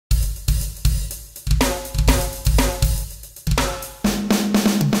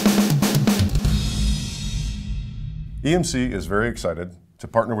EMC is very excited to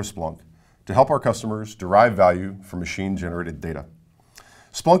partner with Splunk to help our customers derive value from machine-generated data.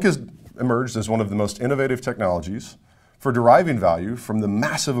 Splunk has emerged as one of the most innovative technologies for deriving value from the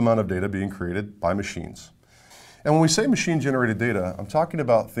massive amount of data being created by machines. And when we say machine-generated data, I'm talking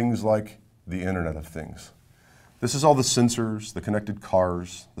about things like the Internet of Things. This is all the sensors, the connected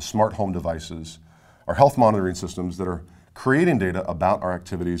cars, the smart home devices, our health monitoring systems that are creating data about our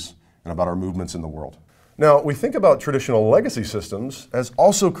activities and about our movements in the world. Now, we think about traditional legacy systems as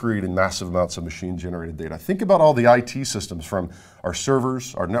also creating massive amounts of machine-generated data. Think about all the IT systems from our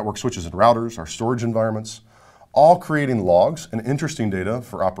servers, our network switches and routers, our storage environments, all creating logs and interesting data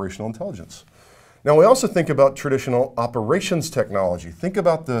for operational intelligence. Now, we also think about traditional operations technology. Think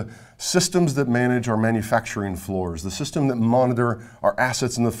about the systems that manage our manufacturing floors, the system that monitor our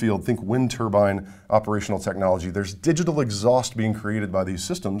assets in the field. Think wind turbine operational technology. There's digital exhaust being created by these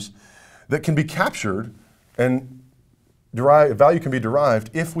systems that can be captured and value can be derived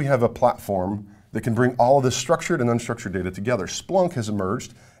if we have a platform that can bring all of this structured and unstructured data together. Splunk has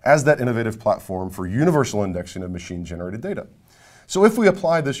emerged as that innovative platform for universal indexing of machine-generated data. So if we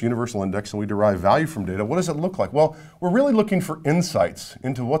apply this universal index and we derive value from data, what does it look like? Well, we're really looking for insights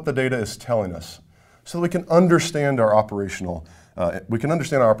into what the data is telling us so that we can understand our operational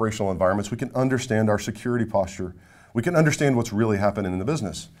environments, we can understand our security posture, we can understand what's really happening in the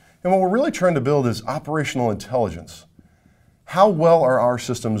business. And what we're really trying to build is operational intelligence. How well are our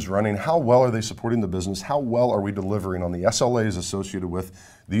systems running? How well are they supporting the business? How well are we delivering on the SLAs associated with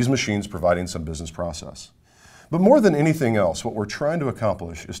these machines providing some business process? But more than anything else, what we're trying to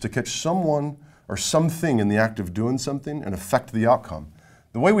accomplish is to catch someone or something in the act of doing something and affect the outcome.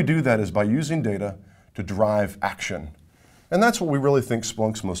 The way we do that is by using data to drive action. And that's what we really think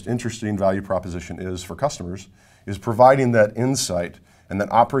Splunk's most interesting value proposition is for customers, is providing that insight and that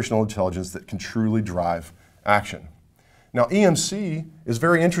operational intelligence that can truly drive action. Now, EMC is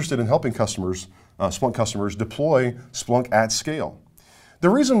very interested in helping customers, Splunk customers, deploy Splunk at scale. The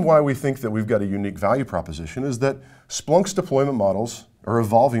reason why we think that we've got a unique value proposition is that Splunk's deployment models are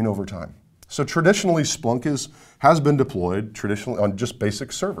evolving over time. So traditionally, Splunk has been deployed traditionally on just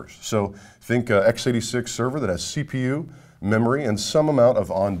basic servers. So think x86 server that has CPU, memory, and some amount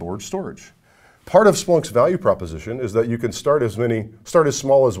of onboard storage. Part of Splunk's value proposition is that you can start as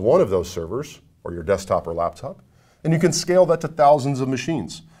small as one of those servers, or your desktop or laptop, and you can scale that to thousands of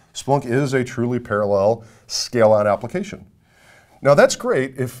machines. Splunk is a truly parallel scale-out application. Now that's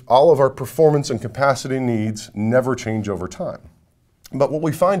great if all of our performance and capacity needs never change over time. But what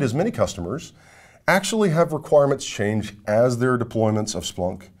we find is many customers actually have requirements change as their deployments of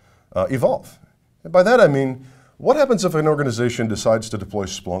Splunk evolve. And by that I mean, what happens if an organization decides to deploy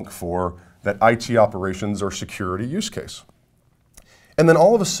Splunk for that IT operations or security use case? And then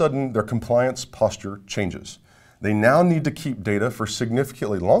all of a sudden their compliance posture changes. They now need to keep data for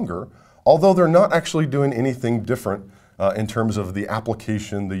significantly longer, although they're not actually doing anything different in terms of the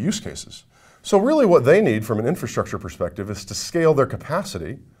application, the use cases. So really what they need from an infrastructure perspective is to scale their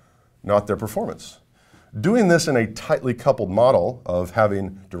capacity, not their performance. Doing this in a tightly coupled model of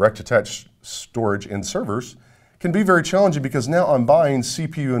having direct attached storage in servers can be very challenging because now I'm buying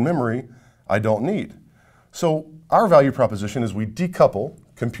CPU and memory I don't need. So our value proposition is we decouple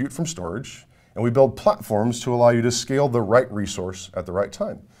compute from storage and we build platforms to allow you to scale the right resource at the right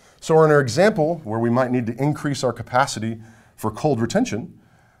time. So in our example, where we might need to increase our capacity for cold retention,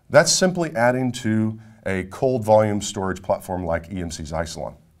 that's simply adding to a cold volume storage platform like EMC's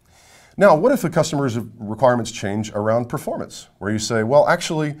Isilon. Now, what if the customer's requirements change around performance, where you say, well,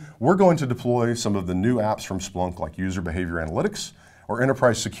 actually, we're going to deploy some of the new apps from Splunk like user behavior analytics or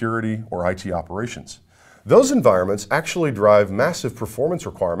enterprise security or IT operations. Those environments actually drive massive performance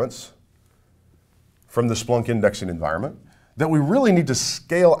requirements from the Splunk indexing environment that we really need to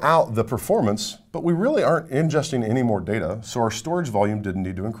scale out the performance, but we really aren't ingesting any more data, so our storage volume didn't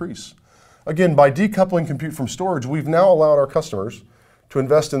need to increase. Again, by decoupling compute from storage, we've now allowed our customers to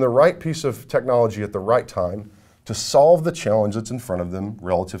invest in the right piece of technology at the right time to solve the challenge that's in front of them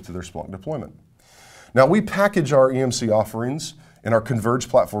relative to their Splunk deployment. Now, we package our EMC offerings in our converged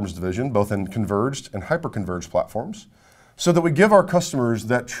platforms division, both in converged and hyper-converged platforms, so that we give our customers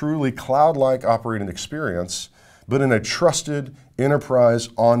that truly cloud-like operating experience, but in a trusted enterprise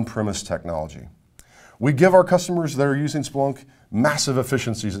on-premise technology. We give our customers that are using Splunk massive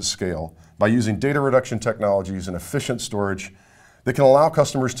efficiencies at scale by using data reduction technologies and efficient storage that can allow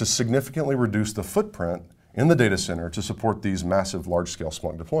customers to significantly reduce the footprint in the data center to support these massive large-scale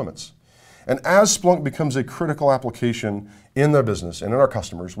Splunk deployments. And as Splunk becomes a critical application in their business and in our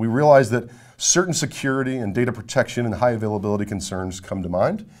customers, we realize that certain security and data protection and high availability concerns come to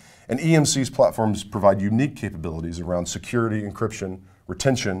mind. And EMC's platforms provide unique capabilities around security, encryption,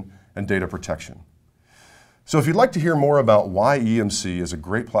 retention, and data protection. So if you'd like to hear more about why EMC is a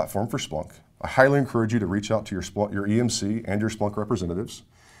great platform for Splunk, I highly encourage you to reach out to your EMC and your Splunk representatives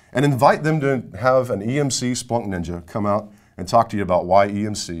and invite them to have an EMC Splunk Ninja come out and talk to you about why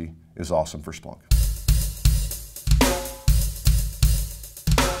EMC is awesome for Splunk.